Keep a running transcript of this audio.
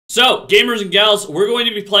So, gamers and gals, we're going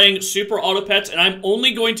to be playing Super Auto Pets, and I'm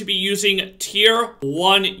only going to be using Tier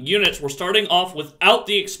 1 units. We're starting off without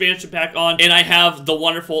the expansion pack on, and I have the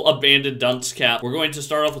wonderful Abandoned Dunce Cap. We're going to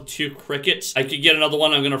start off with 2 crickets. I could get another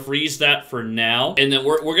one. I'm going to freeze that for now, and then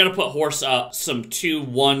we're going to put horse up some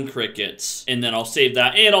 2-1 crickets, and then I'll save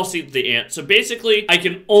that, and I'll save the ant. So basically, I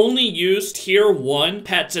can only use Tier 1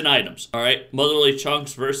 pets and items. All right, Motherly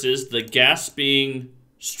Chunks versus the Gasping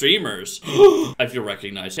Streamers. I feel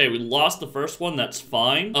recognized. Hey, we lost the first one. That's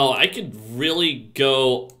fine. Oh, I could really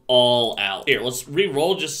go all out. Here, let's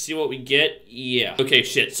re-roll just to see what we get. Yeah. Okay,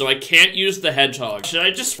 shit. So I can't use the hedgehog. Should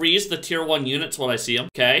I just freeze the tier 1 units when I see them?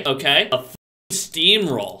 Okay. Okay. A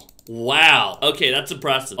steamroll. Wow. Okay, that's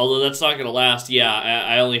impressive. Although that's not gonna last. Yeah,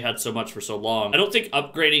 I only had so much for so long. I don't think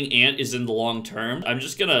upgrading ant is in the long term. I'm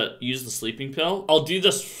just gonna use the sleeping pill. I'll do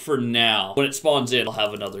this for now. When it spawns in, I'll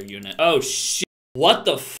have another unit. Oh, shit. What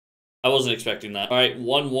the f? I wasn't expecting that. All right,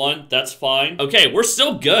 1-1, that's fine. Okay, we're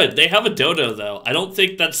still good. They have a dodo, though. I don't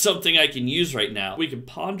think that's something I can use right now. We can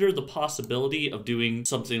ponder the possibility of doing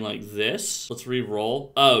something like this. Let's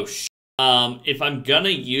re-roll. Oh, shit. If I'm gonna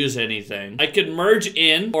use anything, I could merge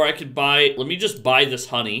in, or I could buy, let me just buy this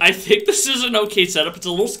honey. I think this is an okay setup. It's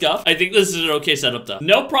a little scuffed. I think this is an okay setup, though.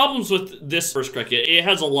 No problems with this first cricket. It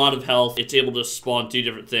has a lot of health. It's able to spawn 2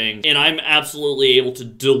 different things, and I'm absolutely able to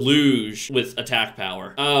deluge with attack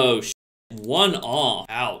power. Oh, shit. 1 off.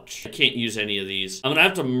 Ouch. I can't use any of these. I'm gonna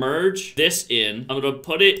have to merge this in. I'm gonna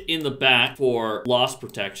put it in the back for loss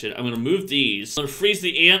protection. I'm gonna move these. I'm gonna freeze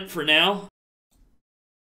the ant for now.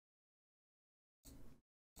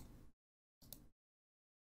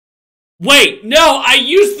 Wait, no, I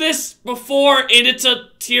used this before and it's a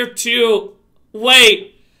tier 2. Wait.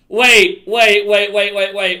 I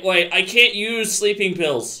can't use sleeping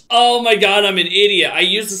pills. Oh my god, I'm an idiot. I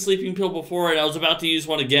used the sleeping pill before and I was about to use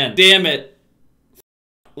one again. Damn it.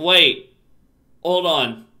 Wait. Hold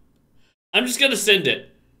on. I'm just gonna send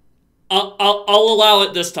it. I'll allow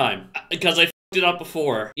it this time because I f***ed it up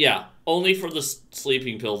before. Yeah. Only for the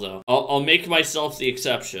sleeping pill, though. I'll make myself the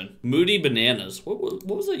exception. Moody Bananas. What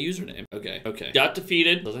was that username? Okay. Got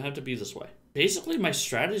defeated. Doesn't have to be this way. Basically, my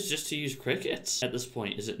strat is just to use crickets at this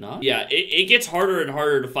point, is it not? Yeah, it gets harder and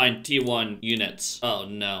harder to find T1 units. Oh,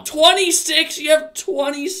 no. 26? You have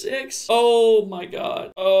 26? Oh, my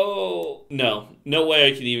God. Oh. No. No way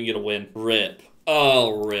I can even get a win. RIP.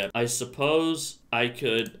 Oh, rip. I suppose I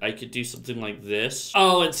could do something like this.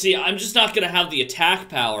 Oh, and see, I'm just not gonna have the attack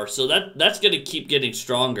power, so that's gonna keep getting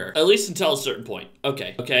stronger. At least until a certain point.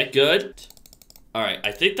 Okay, good. All right,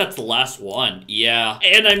 I think that's the last one. Yeah,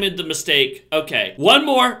 and I made the mistake. Okay, one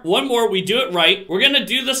more. We do it right. We're gonna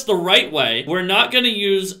do this the right way. We're not gonna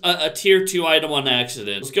use a tier 2 item on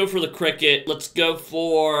accident. Let's go for the cricket. Let's go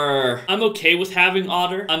for... I'm okay with having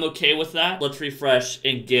otter. I'm okay with that. Let's refresh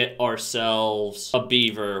and get ourselves a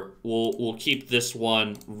beaver. We'll keep this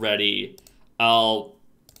one ready. I'll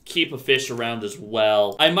keep a fish around as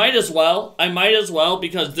well. I might as well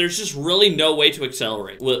because there's just really no way to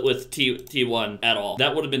accelerate with T1 at all.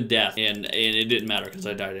 That would have been death and it didn't matter because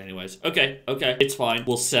I died anyways. Okay, it's fine.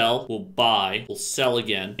 We'll sell, we'll buy, we'll sell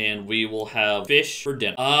again, and we will have fish for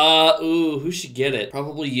dinner. Ooh, who should get it?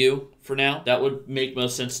 Probably you. For now, that would make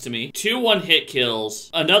most sense to me. 2 1-hit kills,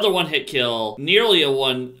 another 1-hit kill, nearly a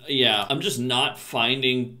 1. Yeah, I'm just not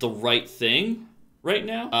finding the right thing right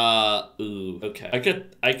now. Ooh, okay.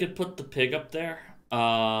 I could put the pig up there.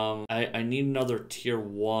 I need another tier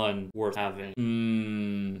 1 worth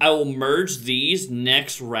having. I will merge these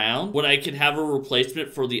next round when I can have a replacement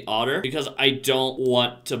for the otter because I don't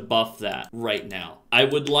want to buff that right now. I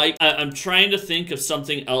would like, I'm trying to think of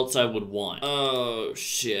something else I would want. Oh,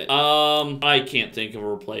 shit. I can't think of a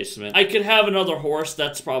replacement. I could have another horse.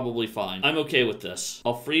 That's probably fine. I'm okay with this.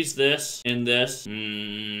 I'll freeze this and this.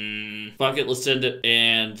 Fuck it, let's send it.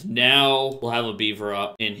 And now we'll have a beaver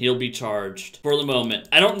up and he'll be charged for the moment.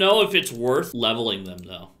 I don't know if it's worth leveling them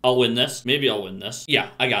though. I'll win this. Maybe I'll win this.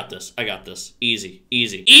 Yeah, I got this. Easy,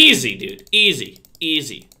 dude. Easy.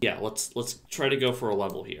 Yeah, let's try to go for a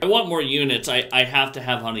level here. I want more units. I have to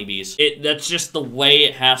have honeybees. That's just the way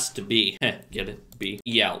it has to be. Get it? B.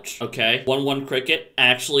 Youch. Okay. 1-1 cricket.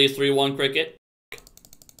 Actually a 3-1 cricket.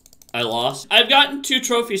 I lost. I've gotten 2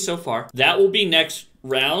 trophies so far. That will be next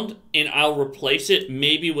round, and I'll replace it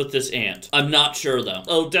maybe with this ant. I'm not sure though.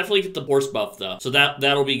 Oh, definitely get the horse buff though. So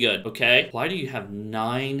that'll be good. Okay. Why do you have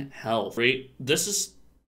 9 health? Great. This is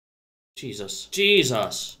Jesus.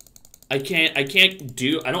 I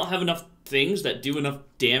don't have enough things that do enough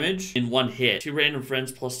damage in 1 hit. 2 random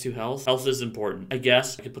friends plus 2 health. Health is important. I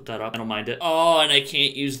guess I could put that up. I don't mind it. Oh, and I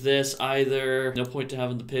can't use this either. No point to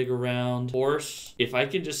having the pig around. Horse. If I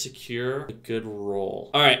can just secure a good roll.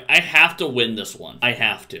 All right, I have to win this one. I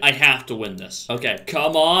have to win this. Okay,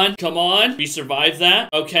 come on, come on. We survived that.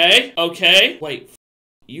 Okay, okay. Wait,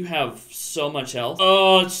 you have so much health.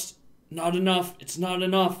 Oh, it's not enough. It's not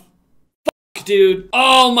enough. Dude.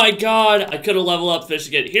 Oh my god. I could have leveled up fish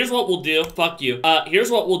again. Here's what we'll do. Fuck you.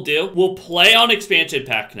 Here's what we'll do. We'll play on expansion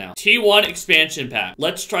pack now. T1 expansion pack.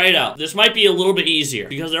 Let's try it out. This might be a little bit easier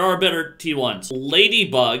because there are better T1s.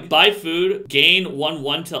 Ladybug. Buy food. Gain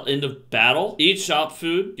 1/1 till end of battle. Eat shop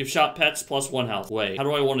food. Give shop pets plus 1 health. Wait. How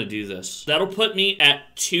do I want to do this? That'll put me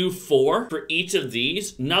at 2-4 for each of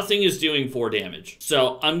these. Nothing is doing 4 damage.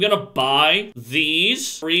 So I'm gonna buy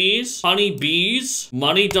these. Freeze. Honey bees.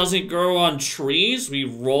 Money doesn't grow on trees. We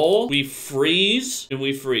roll, we freeze, and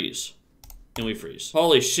we freeze. And we freeze.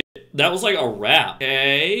 Holy shit. That was like a wrap.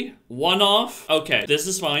 Okay. 1 off. Okay. This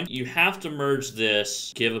is fine. You have to merge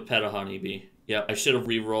this. Give a pet a honeybee. Yep. I should have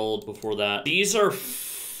re-rolled before that. These are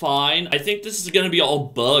fine. I think this is gonna be all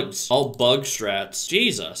bugs. All bug strats.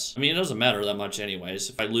 Jesus. I mean, it doesn't matter that much anyways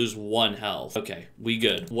if I lose 1 health. Okay, we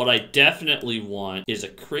good. What I definitely want is a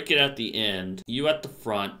cricket at the end, you at the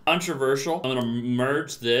front. Controversial. I'm gonna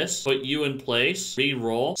merge this, put you in place,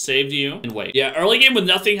 re-roll, save you, and wait. Yeah, early game when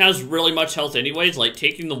nothing has really much health anyways, like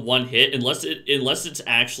taking the 1 hit, unless it's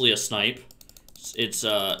actually a snipe, it's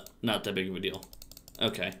not that big of a deal.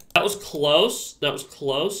 Okay. That was close. That was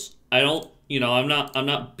close. I don't, you know, I'm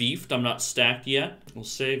not beefed. I'm not stacked yet. We'll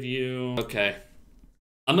save you. Okay.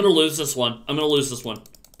 I'm gonna lose this one. I'm gonna lose this one.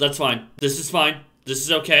 That's fine. This is fine. This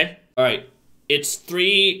is okay. All right. It's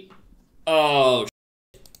 3. Oh,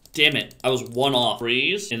 damn it. I was 1 off.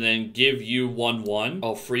 Freeze, and then give you 1/1.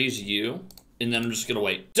 I'll freeze you, and then I'm just gonna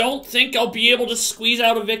wait. Don't think I'll be able to squeeze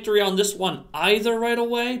out a victory on this one either right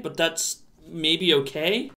away, but that's maybe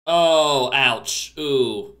okay. Oh, ouch.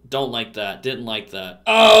 Ooh, don't like that. Didn't like that.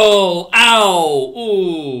 Oh, ow.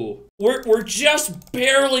 Ooh. We're just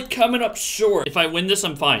barely coming up short. If I win this,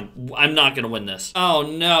 I'm fine. I'm not gonna win this. Oh,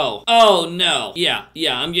 no. Oh, no. Yeah,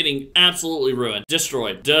 I'm getting absolutely ruined.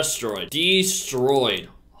 Destroyed. Destroyed. Destroyed.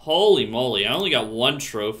 Holy moly, I only got 1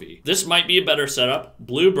 trophy. This might be a better setup.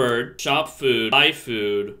 Bluebird, shop food, buy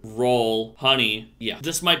food, roll, honey. Yeah,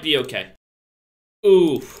 this might be okay.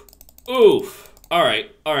 Oof. Oof. Alright,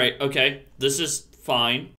 okay. This is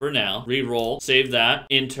fine for now. Reroll, save that,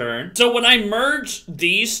 in turn. So when I merge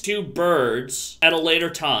these 2 birds at a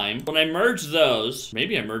later time, when I merge those,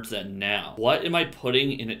 maybe I merge that now. What am I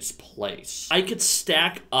putting in its place? I could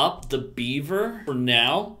stack up the beaver for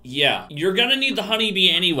now. Yeah, you're gonna need the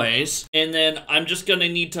honeybee anyways, and then I'm just gonna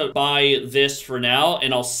need to buy this for now,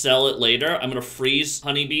 and I'll sell it later. I'm gonna freeze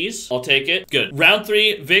honeybees. I'll take it. Good. Round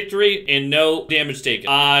 3, victory, and no damage taken.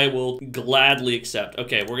 I will gladly accept.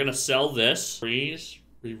 Okay, we're gonna sell this. Freeze.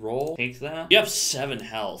 Reroll. Take that. You have 7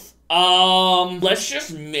 health. Let's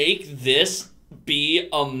just make this be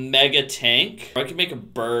a mega tank. Or I can make a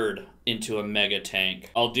bird into a mega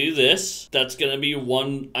tank. I'll do this. That's gonna be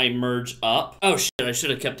 1 I merge up. Oh shit, I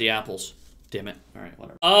should have kept the apples. Damn it. Alright,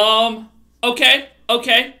 whatever. Okay.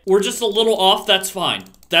 We're just a little off. That's fine.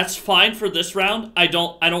 That's fine for this round. I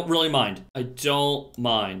don't really mind. I don't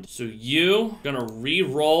mind. So you, gonna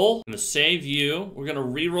re-roll. I'm gonna save you. We're gonna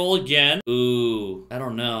re-roll again. Ooh, I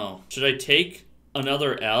don't know. Should I take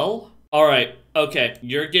another L? All right, okay.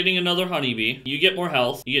 You're getting another honeybee. You get more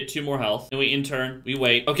health. You get 2 more health. And we in turn, we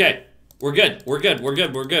wait. Okay, we're good. We're good.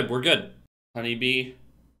 Honeybee,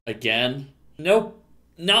 again. Nope,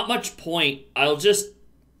 not much point. I'll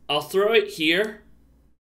throw it here.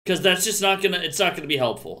 Because that's just not gonna, it's not gonna be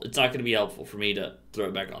helpful. It's not gonna be helpful for me to throw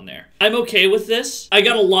it back on there. I'm okay with this. I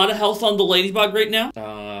got a lot of health on the ladybug right now.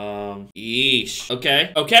 Yeesh.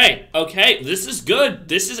 Okay. This is good.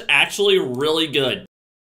 This is actually really good.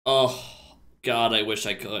 Oh, God, I wish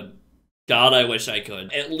I could.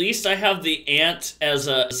 At least I have the ant as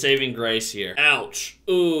a saving grace here. Ouch.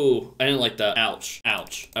 Ooh, I didn't like that. Ouch.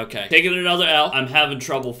 Okay. Taking another L. I'm having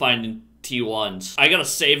trouble finding T1s. I gotta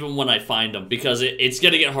save them when I find them because it's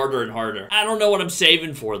gonna get harder and harder. I don't know what I'm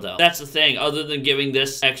saving for though. That's the thing, other than giving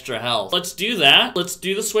this extra health. Let's do that. Let's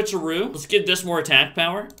do the switcheroo. Let's give this more attack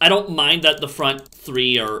power. I don't mind that the front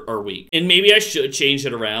 3 are weak. And maybe I should change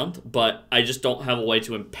it around, but I just don't have a way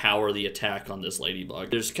to empower the attack on this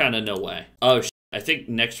ladybug. There's kind of no way. Oh, I think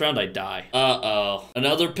next round I die. Uh-oh.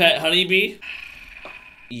 Another pet honeybee?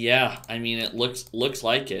 Yeah, I mean, it looks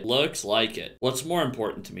like it. What's more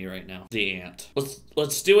important to me right now? The ant.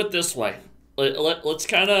 Let's do it this way. Let's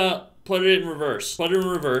kind of put it in reverse.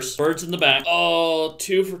 Birds in the back. Oh,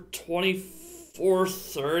 2 for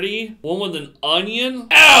 24.30. 1 with an onion.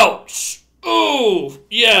 Ouch! Ooh!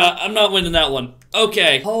 Yeah, I'm not winning that one.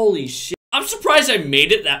 Okay. Holy shit. I'm surprised I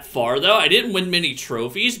made it that far, though. I didn't win many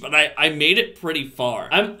trophies, but I made it pretty far.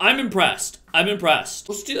 I'm impressed. I'm impressed.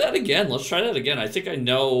 Let's do that again. Let's try that again. I think I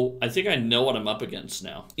know what I'm up against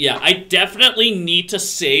now. Yeah, I definitely need to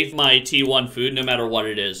save my T1 food no matter what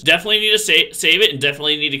it is. Definitely need to save it and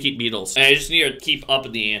definitely need to keep beetles. And I just need to keep up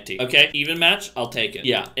in the ante. Okay, even match, I'll take it.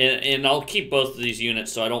 Yeah, and I'll keep both of these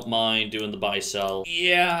units, so I don't mind doing the buy sell.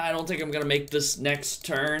 Yeah, I don't think I'm gonna make this next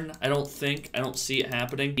turn. I don't see it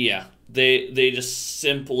happening. Yeah. They just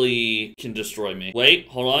simply can destroy me. Wait,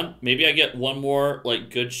 hold on. Maybe I get one more,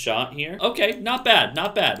 like, good shot here. Okay, not bad,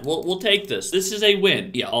 not bad. We'll take this. This is a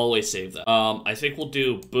win. Yeah, always save that. I think we'll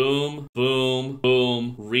do boom, boom,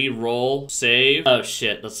 boom, re-roll, save. Oh,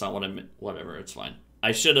 shit, that's not what I meant. Whatever, it's fine.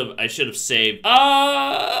 I should have saved.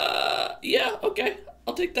 Yeah, okay.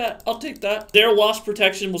 I'll take that. I'll take that. Their loss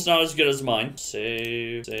protection was not as good as mine.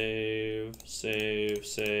 Save, save, save,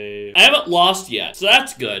 save. I haven't lost yet, so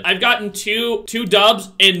that's good. I've gotten two dubs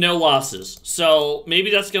and no losses. So maybe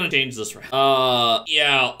that's gonna change this round.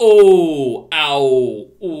 Yeah. Oh, ow.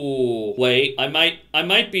 Ooh. Wait, I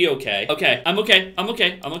might be okay. Okay, I'm okay. I'm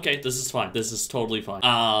okay. I'm okay. This is fine. This is totally fine.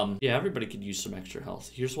 Yeah, everybody could use some extra health.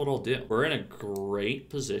 Here's what I'll do. We're in a great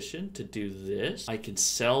position to do this. I can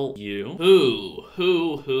sell you. Who?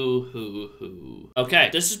 Okay,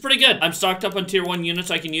 this is pretty good. I'm stocked up on tier 1 units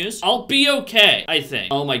I can use. I'll be okay, I think.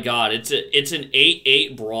 Oh my god, it's an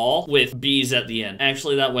 8-8 brawl with bees at the end.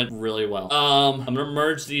 Actually, that went really well. I'm gonna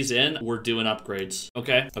merge these in. We're doing upgrades.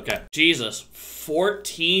 Okay, okay. Jesus,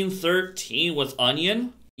 14-13 with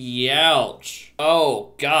onion? Youch.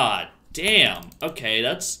 Oh god. Damn. Okay,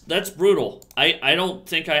 that's brutal. I don't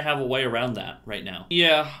think I have a way around that right now.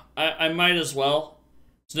 Yeah, I might as well.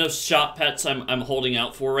 There's no shop pets I'm holding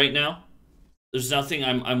out for right now. There's nothing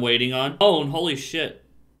I'm waiting on. Oh, and holy shit.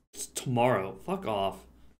 It's tomorrow. Fuck off.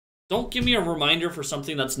 Don't give me a reminder for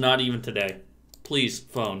something that's not even today. Please,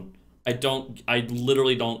 phone. I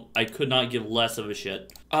literally don't. I could not give less of a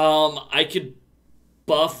shit. I could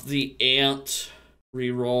buff the ant.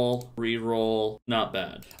 Reroll, not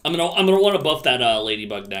bad. I'm gonna want to buff that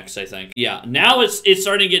ladybug next, I think. Yeah, now it's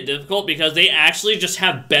starting to get difficult because they actually just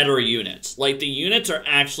have better units. Like, the units are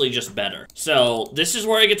actually just better. So this is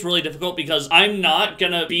where it gets really difficult because I'm not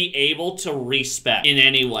gonna be able to respec in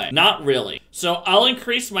any way. Not really. So I'll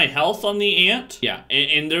increase my health on the ant. Yeah,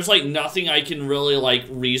 and there's like nothing I can really like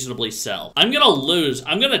reasonably sell. I'm gonna lose.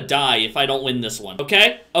 I'm gonna die if I don't win this one.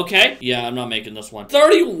 Okay? Okay? Yeah, I'm not making this one.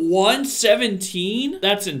 31-17?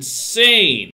 That's insane.